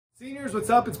Seniors, what's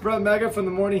up? It's Brett Mega from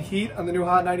the Morning Heat on the new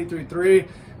Hot 93.3.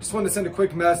 Just wanted to send a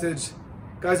quick message.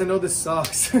 Guys, I know this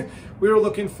sucks. We were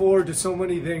looking forward to so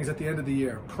many things at the end of the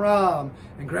year. Prom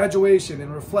and graduation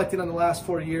and reflecting on the last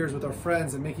 4 years with our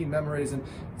friends and making memories and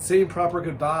saying proper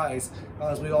goodbyes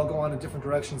as we all go on in different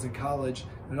directions in college.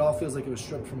 And it all feels like it was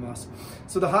stripped from us.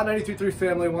 So the Hot 93.3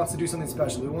 family wants to do something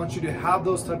special. We want you to have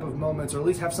those type of moments, or at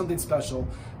least have something special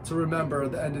to remember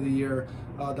at the end of the year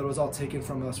that was all taken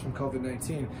from us from COVID-19.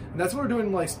 And that's what we're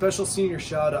doing, like special senior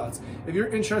shout outs. If you're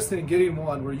interested in getting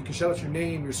one where you can shout out your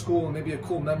name, your school, and maybe a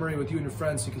cool memory with you and your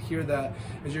friends, so you can hear that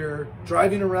as you're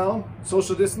driving around,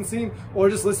 social distancing, or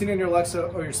just listening on your Alexa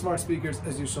or your smart speakers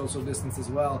as you social distance as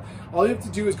well. All you have to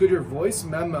do is go to your voice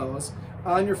memos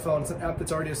on your phone. It's an app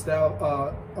that's already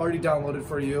downloaded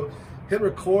for you. Hit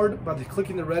record by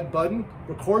clicking the red button,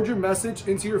 record your message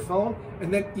into your phone,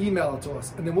 and then email it to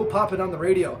us. And then we'll pop it on the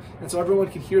radio. And so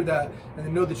everyone can hear that and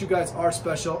then know that you guys are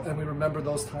special and we remember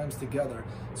those times together.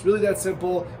 It's really that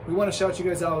simple. We want to shout you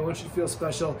guys out. We want you to feel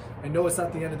special. I know it's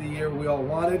not the end of the year we all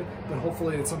wanted, but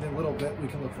hopefully it's something a little bit we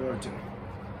can look forward to.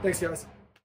 Thanks, guys.